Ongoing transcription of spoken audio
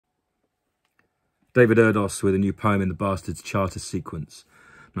David ERDOS with a new poem in the Bastards Charter sequence.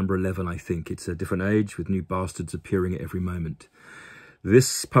 Number 11, I think. It's a different age with new bastards appearing at every moment.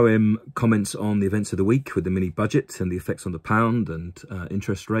 This poem comments on the events of the week with the mini budget and the effects on the pound and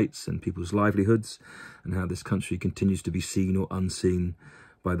interest rates and people's livelihoods and how this country continues to be seen or unseen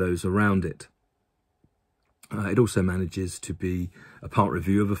by those around it. It also manages to be a part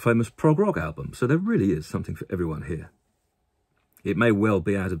review of a famous prog rock album, so there really is something for everyone here. It may well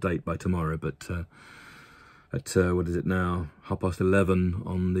be out of date by tomorrow, but at, what is it now, 11:30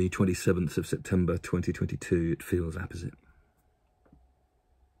 on the 27th of September 2022, it feels apposite.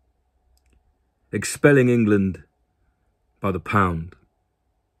 Expelling England by the pound.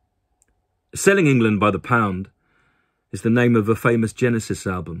 Selling England by the pound is the name of a famous Genesis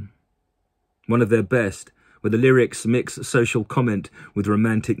album, one of their best, where the lyrics mix social comment with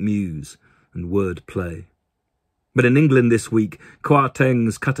romantic muse and word play. But in England this week,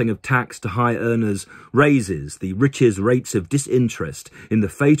 Kwarteng's cutting of tax to high earners raises the rich's rates of disinterest in the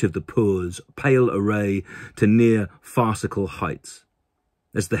fate of the poor's pale array to near farcical heights.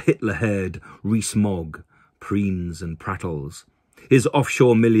 As the Hitler-haired Rees-Mogg preens and prattles, his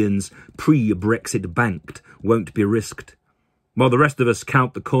offshore millions, pre-Brexit banked, won't be risked, while the rest of us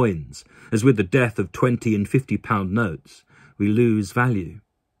count the coins, as with the death of 20 and 50-pound notes, we lose value.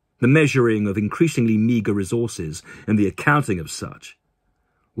 The measuring of increasingly meagre resources and the accounting of such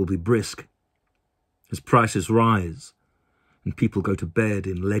will be brisk as prices rise and people go to bed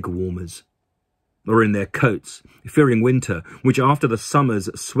in leg warmers or in their coats, fearing winter, which after the summer's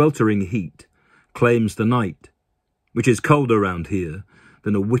sweltering heat claims the night, which is colder round here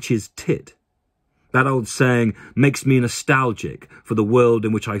than a witch's tit. That old saying makes me nostalgic for the world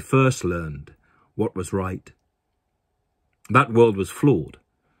in which I first learned what was right. That world was flawed,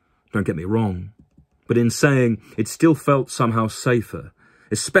 don't get me wrong, but in saying it still felt somehow safer,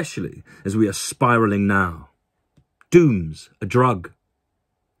 especially as we are spiralling now. Doom's a drug.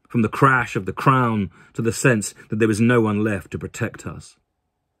 From the crash of the crown to the sense that there was no one left to protect us.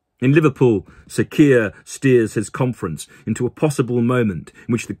 In Liverpool, Sir Keir steers his conference into a possible moment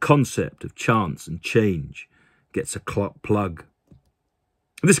in which the concept of chance and change gets a plug.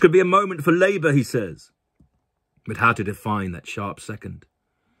 This could be a moment for Labour, he says. But how to define that sharp second?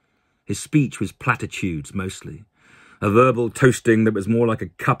 His speech was platitudes mostly, a verbal toasting that was more like a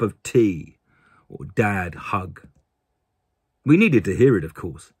cup of tea or dad hug. We needed to hear it, of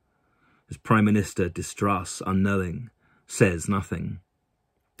course. As Prime Minister distrust, unknowing, says nothing.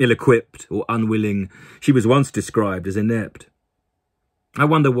 Ill-equipped or unwilling, she was once described as inept. I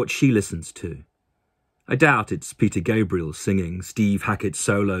wonder what she listens to. I doubt it's Peter Gabriel singing, Steve Hackett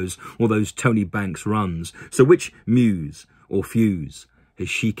solos, or those Tony Banks runs. So which muse or fuse has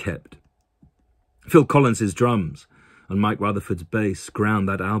she kept? Phil Collins's drums and Mike Rutherford's bass ground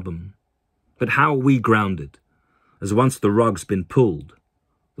that album. But how are we grounded, as once the rug's been pulled,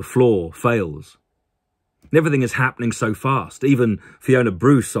 the floor fails? Everything is happening so fast. Even Fiona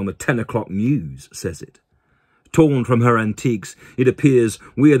Bruce on the 10 o'clock news says it. Torn from her antiques, it appears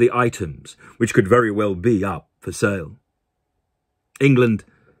we are the items which could very well be up for sale. England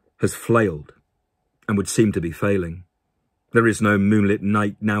has flailed and would seem to be failing. There is no moonlit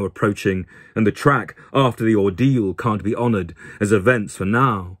night now approaching, and the track after the ordeal can't be honoured as events for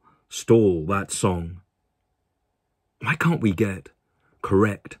now stall that song. Why can't we get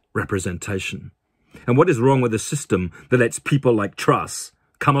correct representation? And what is wrong with a system that lets people like Truss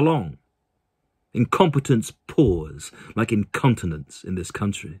come along? Incompetence pours like incontinence in this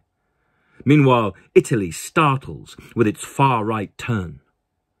country. Meanwhile, Italy startles with its far-right turn.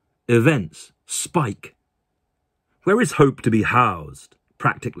 Events spike. Where is hope to be housed,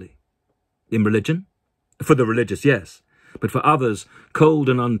 practically? In religion? For the religious, yes. But for others, cold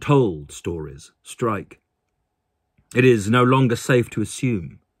and untold stories strike. It is no longer safe to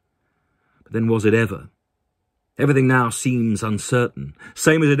assume. But then was it ever? Everything now seems uncertain.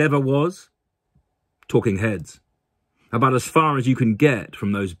 Same as it ever was? Talking heads. About as far as you can get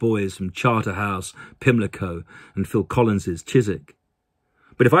from those boys from Charterhouse, Pimlico, and Phil Collins's Chiswick.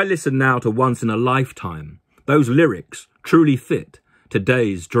 But if I listen now to Once in a Lifetime, those lyrics truly fit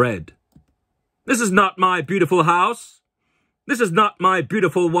today's dread. This is not my beautiful house. This is not my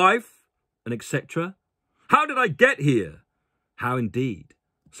beautiful wife, and etc. How did I get here? How indeed,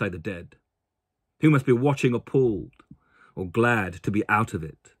 say the dead, who must be watching appalled, or glad to be out of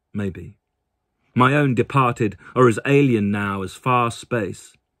it, maybe. My own departed are as alien now as far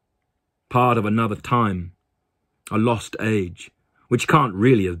space, part of another time, a lost age, which can't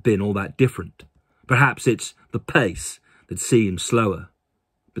really have been all that different. Perhaps it's the pace that seems slower.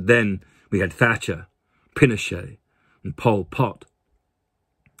 But then we had Thatcher, Pinochet, and Pol Pot.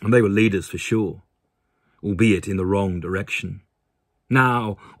 And they were leaders for sure. albeit in the wrong direction.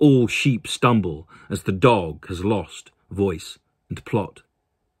 Now all sheep stumble as the dog has lost voice and plot.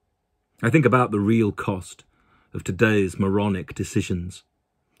 I think about the real cost of today's moronic decisions.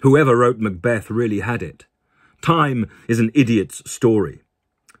 Whoever wrote Macbeth really had it. Time is an idiot's story.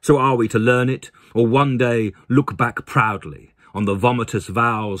 So are we to learn it, or one day look back proudly on the vomitous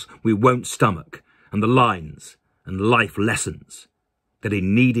vows we won't stomach and the lines and life lessons that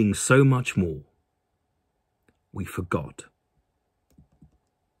in needing so much more, we forgot?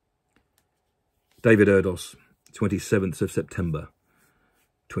 David ERDOS, 27th of September,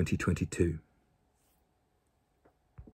 2022.